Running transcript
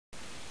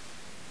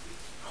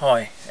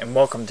Hi, and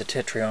welcome to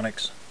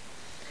Tetryonics.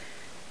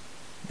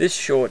 This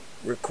short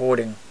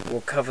recording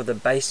will cover the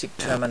basic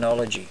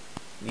terminology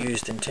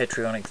used in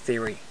Tetryonic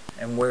theory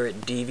and where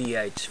it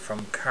deviates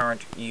from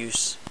current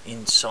use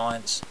in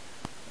science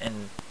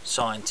and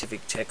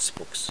scientific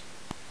textbooks.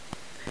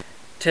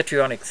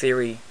 Tetryonic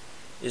theory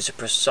is a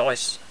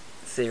precise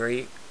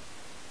theory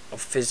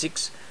of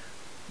physics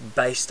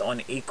based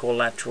on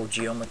equilateral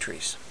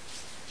geometries.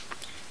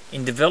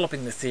 In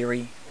developing the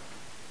theory,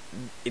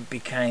 it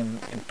became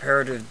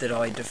imperative that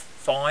I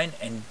define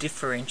and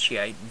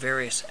differentiate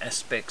various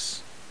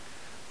aspects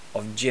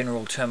of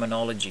general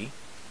terminology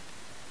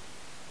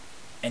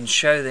and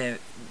show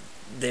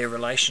their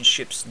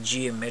relationships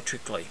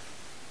geometrically.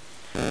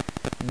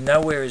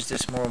 Nowhere is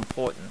this more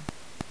important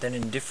than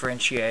in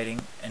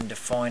differentiating and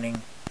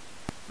defining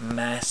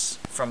mass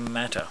from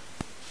matter.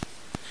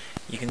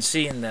 You can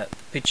see in the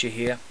picture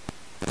here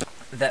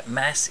that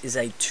mass is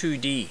a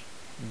 2D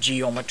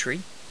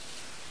geometry.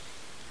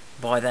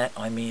 By that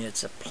I mean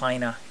it's a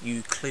planar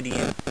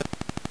Euclidean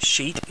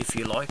sheet, if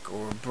you like,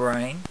 or a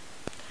brane,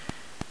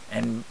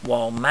 and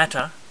while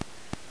matter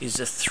is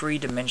a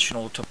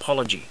three-dimensional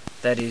topology.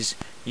 That is,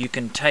 you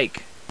can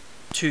take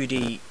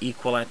 2D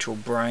equilateral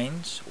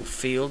branes or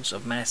fields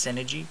of mass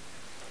energy,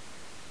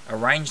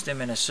 arrange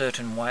them in a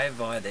certain way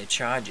via their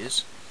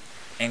charges,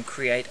 and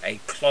create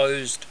a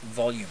closed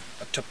volume,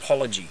 a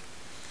topology,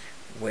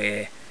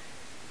 where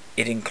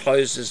it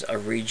encloses a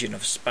region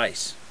of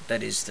space.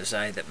 That is to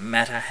say that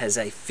matter has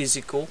a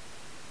physical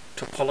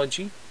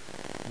topology,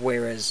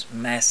 whereas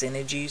mass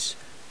energies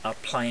are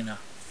planar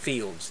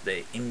fields,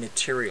 they're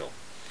immaterial.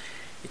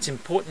 It's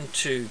important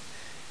to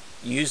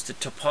use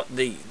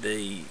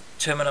the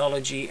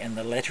terminology and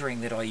the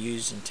lettering that I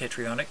use in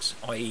Tetryonics,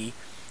 i.e.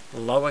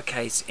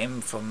 lowercase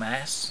m for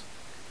mass,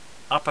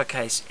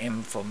 uppercase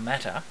M for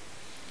matter,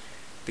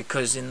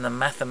 because in the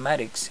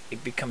mathematics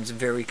it becomes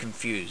very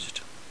confused.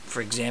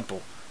 For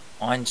example,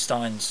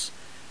 Einstein's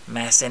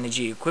mass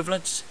energy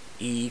equivalence,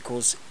 E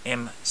equals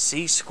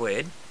mc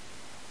squared,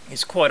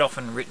 is quite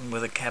often written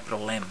with a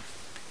capital M.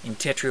 In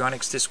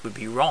Tetryonics this would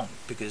be wrong,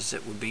 because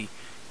it would be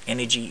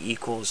energy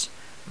equals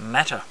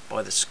matter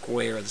by the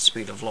square of the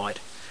speed of light.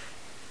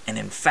 And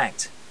in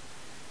fact,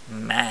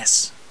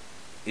 mass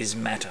is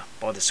matter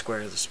by the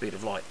square of the speed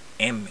of light.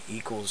 M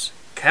equals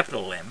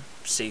capital M,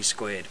 c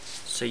squared.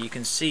 So you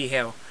can see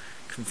how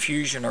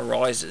confusion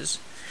arises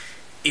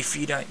if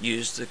you don't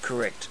use the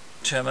correct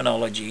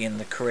terminology and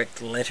the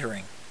correct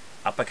lettering,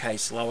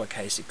 uppercase,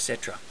 lowercase,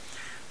 etc.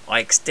 I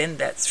extend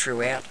that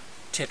throughout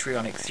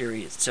Tetryonic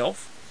theory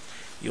itself.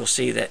 You'll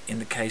see that in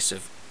the case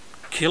of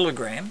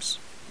kilograms,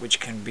 which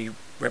can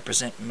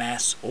represent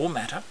mass or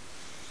matter,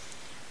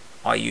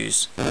 I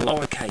use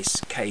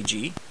lowercase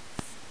kg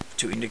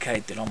to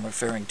indicate that I'm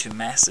referring to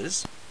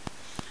masses,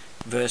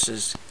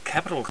 versus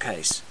capital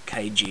case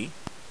kg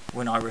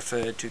when I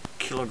refer to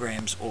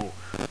kilograms or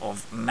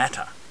of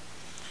matter.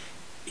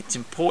 It's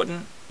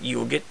important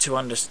you'll get to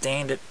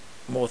understand it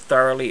more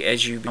thoroughly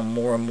as you become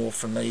more and more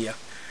familiar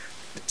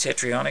with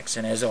Tetryonics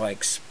and as I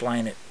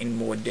explain it in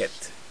more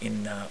depth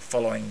in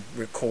following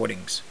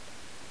recordings.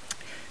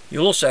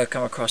 You'll also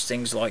come across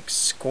things like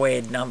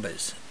squared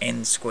numbers,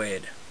 n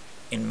squared,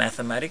 in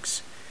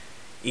mathematics,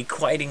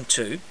 equating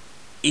to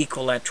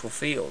equilateral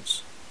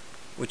fields,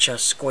 which are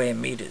square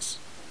meters.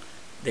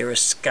 They're a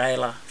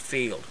scalar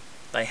field.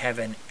 They have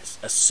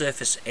a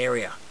surface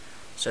area,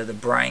 so the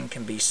brane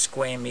can be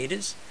square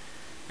meters,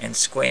 and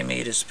square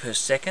meters per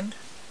second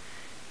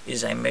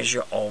is a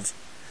measure of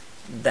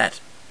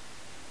that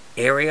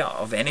area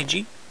of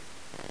energy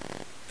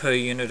per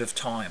unit of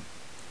time,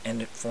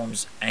 and it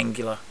forms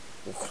angular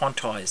or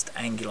quantized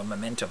angular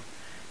momentum,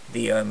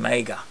 the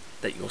omega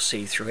that you'll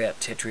see throughout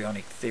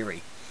Tetryonic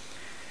theory.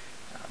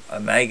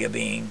 Omega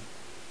being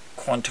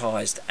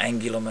quantized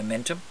angular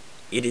momentum.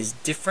 It is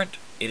different.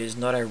 It is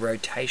not a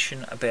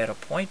rotation about a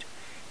point.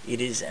 It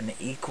is an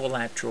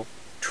equilateral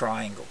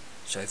triangle.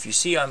 So if you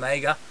see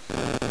omega,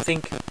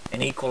 think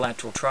an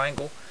equilateral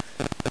triangle.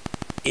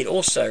 It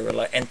also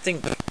and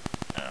think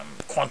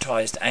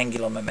quantized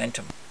angular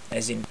momentum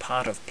as in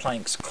part of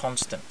Planck's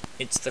constant.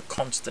 It's the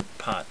constant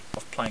part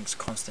of Planck's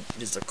constant.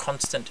 It is a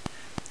constant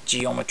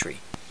geometry.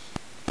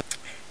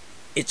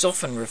 It's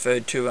often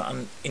referred to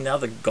in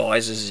other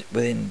guises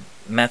within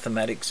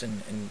mathematics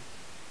and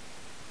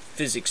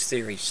physics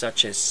theory,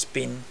 such as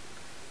spin,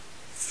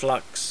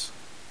 flux,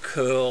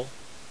 curl,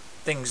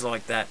 things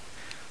like that.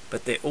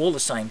 But they're all the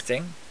same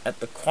thing. At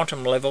the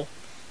quantum level,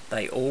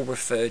 they all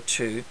refer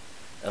to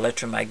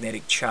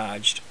electromagnetic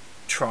charged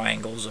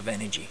triangles of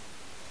energy.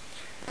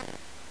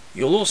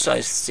 You'll also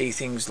see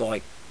things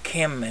like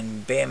chem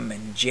and bem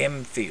and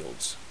gem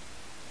fields,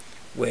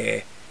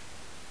 where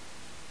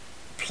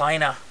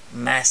planar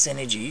mass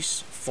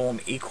energies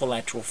form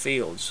equilateral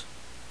fields.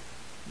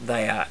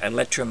 They are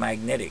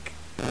electromagnetic.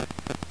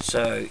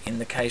 So in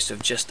the case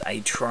of just a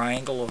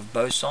triangle of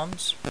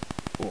bosons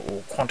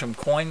or quantum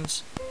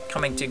coins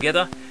coming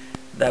together,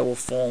 they will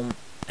form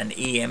an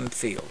EM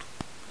field,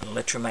 an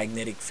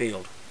electromagnetic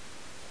field.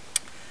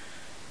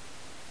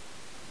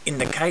 In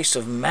the case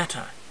of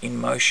matter in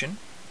motion,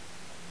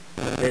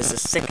 there's a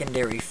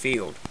secondary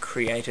field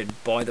created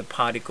by the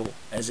particle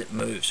as it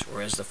moves,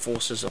 or as the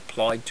forces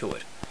applied to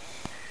it.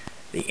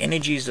 The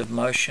energies of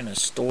motion are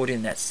stored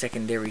in that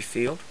secondary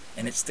field,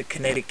 and it's the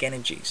kinetic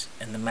energies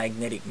and the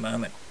magnetic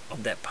moment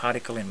of that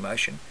particle in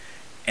motion,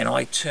 and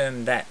I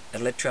term that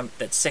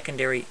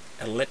secondary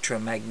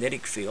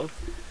electromagnetic field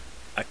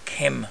a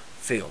chem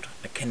field,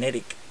 a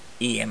kinetic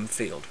EM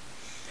field.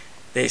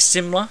 They're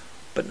similar,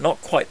 but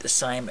not quite the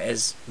same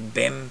as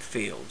BEM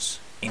fields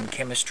in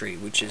chemistry,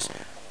 which is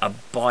a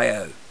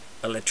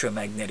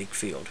bioelectromagnetic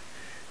field.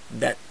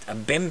 That a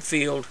BEM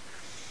field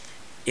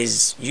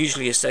is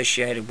usually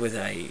associated with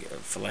a,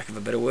 for lack of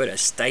a better word, a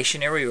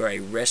stationary or a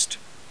rest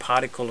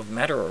particle of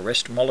matter, or a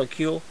rest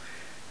molecule,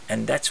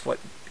 and that's what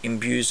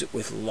imbues it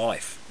with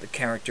life, the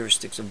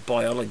characteristics of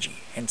biology,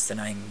 hence the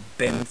name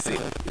BEM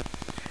field.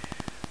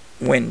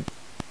 When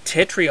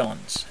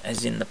tetrons,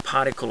 as in the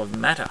particle of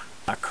matter,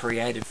 are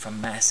created from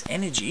mass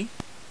energy,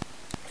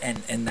 and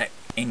that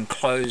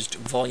enclosed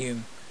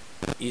volume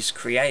is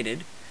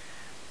created,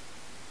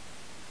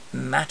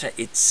 matter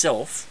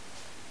itself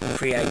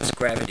creates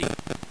gravity.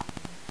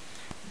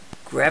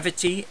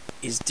 Gravity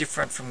is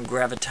different from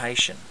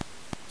gravitation.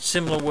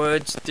 Similar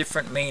words,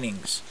 different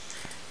meanings,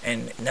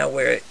 and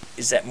nowhere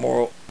is that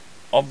more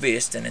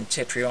obvious than in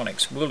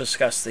Tetryonics. We'll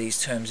discuss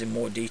these terms in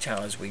more detail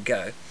as we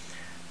go,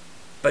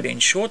 but in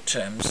short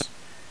terms,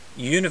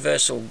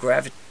 universal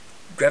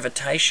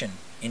gravitation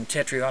in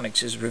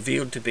Tetryonics is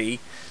revealed to be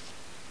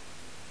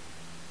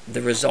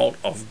the result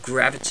of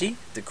gravity,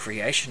 the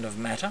creation of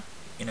matter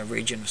in a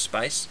region of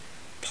space,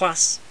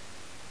 plus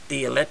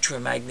the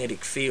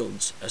electromagnetic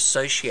fields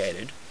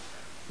associated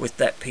with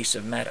that piece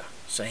of matter.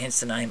 So hence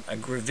the name a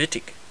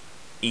gravitic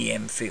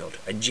EM field,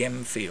 a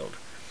GEM field.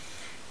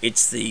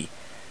 It's the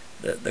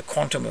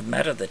quantum of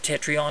matter, the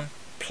tetryon,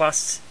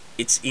 plus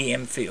its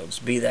EM fields,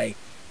 be they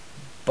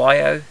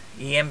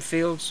bio-EM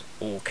fields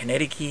or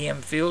kinetic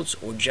EM fields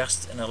or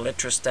just an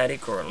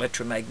electrostatic or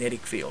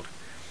electromagnetic field.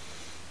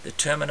 The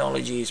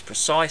terminology is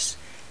precise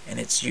and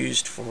it's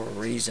used for a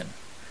reason.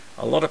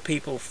 A lot of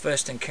people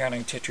first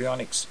encountering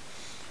Tetryonics,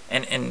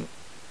 and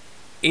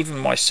even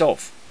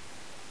myself,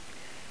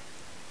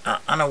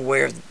 are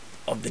unaware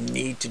of the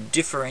need to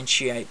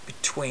differentiate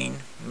between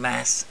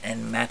mass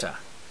and matter.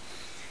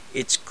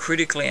 It's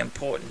critically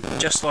important,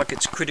 just like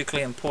it's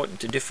critically important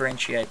to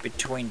differentiate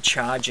between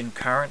charge and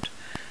current,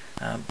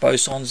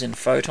 bosons and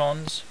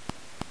photons,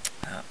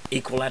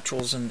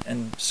 equilaterals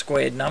and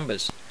squared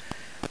numbers,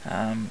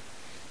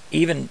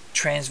 even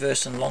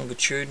transverse and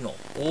longitudinal.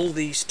 All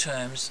these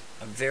terms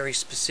are very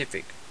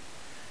specific.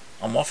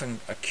 I'm often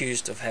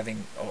accused of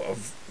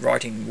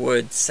writing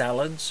word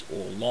salads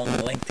or long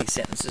lengthy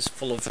sentences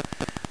full of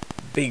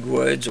big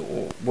words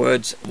or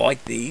words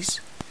like these,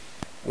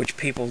 which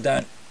people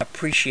don't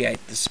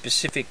appreciate the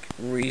specific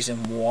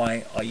reason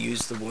why I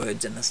use the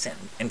words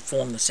and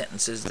form the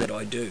sentences that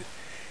I do.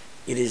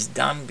 It is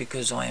done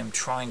because I am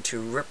trying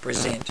to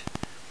represent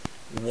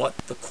what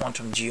the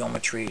quantum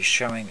geometry is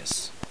showing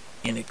us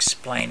in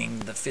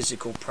explaining the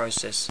physical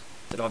process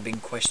that I've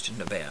been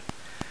questioned about.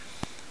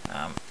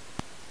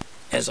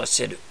 As I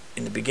said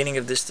in the beginning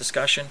of this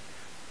discussion,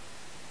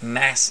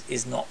 mass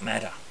is not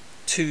matter.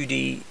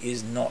 2D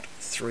is not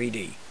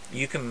 3D.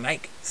 You can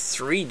make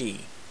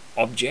 3D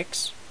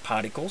objects,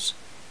 particles,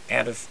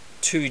 out of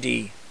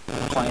 2D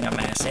planar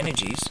mass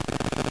energies,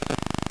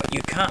 but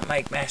you can't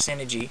make mass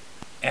energy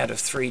out of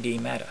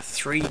 3D matter.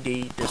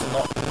 3D does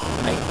not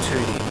make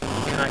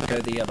 2D. You can't go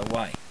the other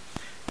way.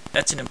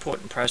 That's an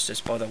important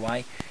process, by the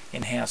way,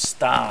 in how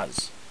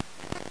stars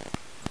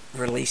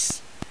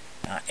release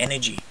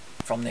energy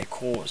from their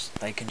cores.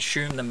 They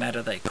consume the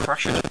matter, they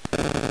crush it,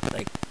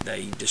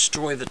 they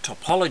destroy the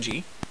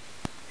topology,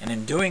 and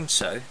in doing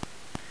so,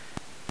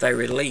 they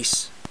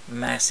release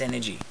mass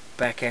energy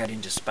back out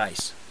into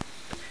space.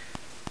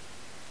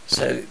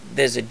 So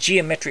there's a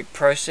geometric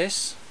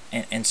process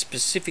and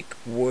specific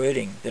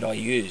wording that I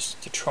use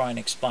to try and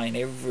explain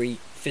every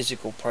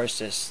physical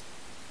process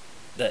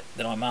that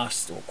I'm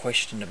asked or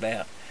questioned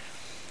about.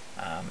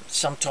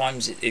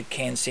 Sometimes it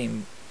can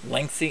seem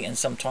lengthy, and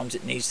sometimes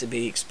it needs to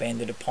be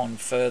expanded upon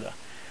further,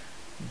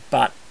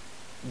 but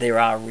there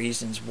are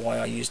reasons why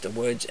I use the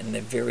words, and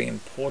they're very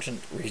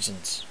important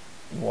reasons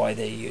why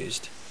they're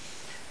used.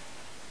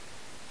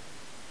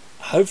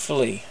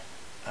 Hopefully,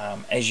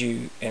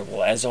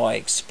 as I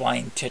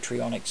explain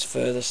Tetryonics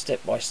further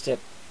step by step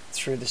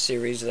through the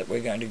series that we're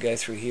going to go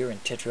through here in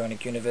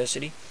Tetryonic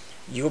University,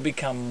 you'll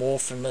become more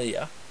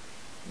familiar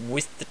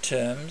with the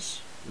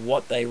terms,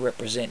 what they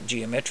represent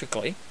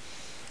geometrically,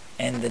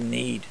 and the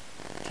need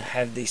to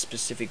have these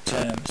specific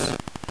terms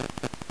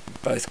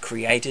both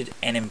created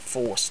and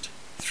enforced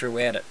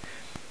throughout it.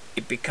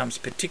 It becomes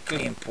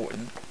particularly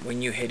important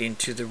when you head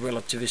into the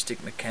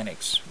relativistic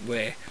mechanics,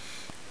 where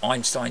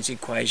Einstein's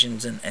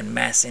equations and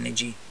mass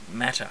energy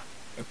matter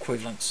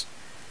equivalence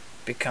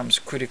becomes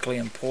critically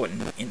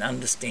important in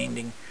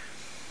understanding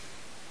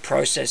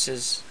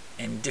processes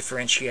and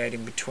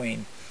differentiating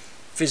between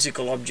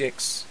physical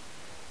objects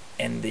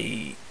and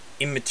the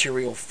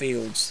immaterial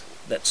fields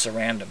that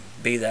surround them,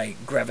 be they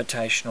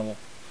gravitational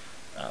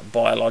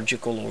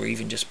biological or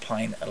even just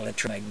plain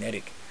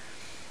electromagnetic.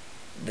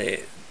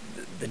 The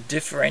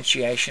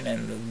differentiation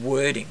and the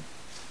wording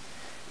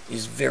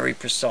is very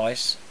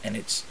precise, and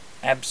it's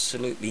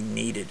absolutely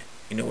needed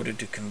in order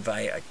to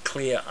convey a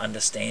clear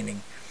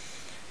understanding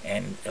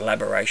and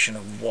elaboration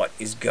of what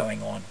is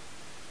going on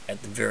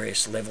at the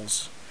various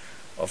levels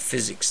of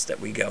physics that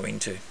we go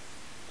into.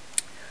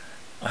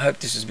 I hope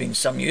this has been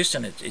some use,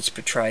 and it's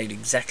portrayed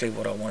exactly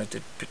what I wanted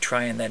to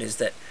portray, and that is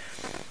that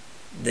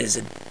there's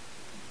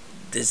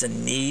a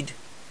need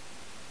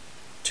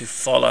to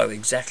follow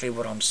exactly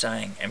what I'm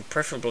saying, and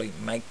preferably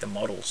make the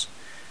models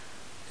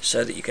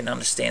so that you can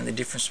understand the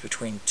difference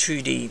between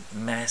 2D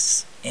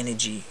mass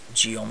energy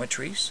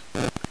geometries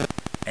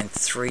and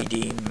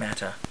 3D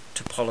matter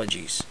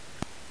topologies,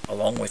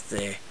 along with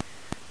their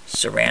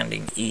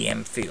surrounding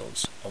EM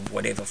fields of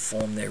whatever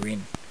form they're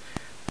in.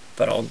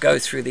 But I'll go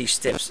through these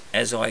steps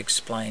as I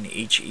explain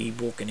each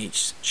ebook and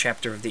each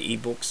chapter of the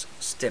ebooks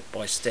step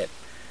by step,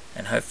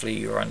 and hopefully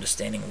your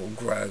understanding will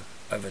grow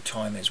over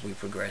time as we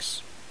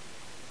progress.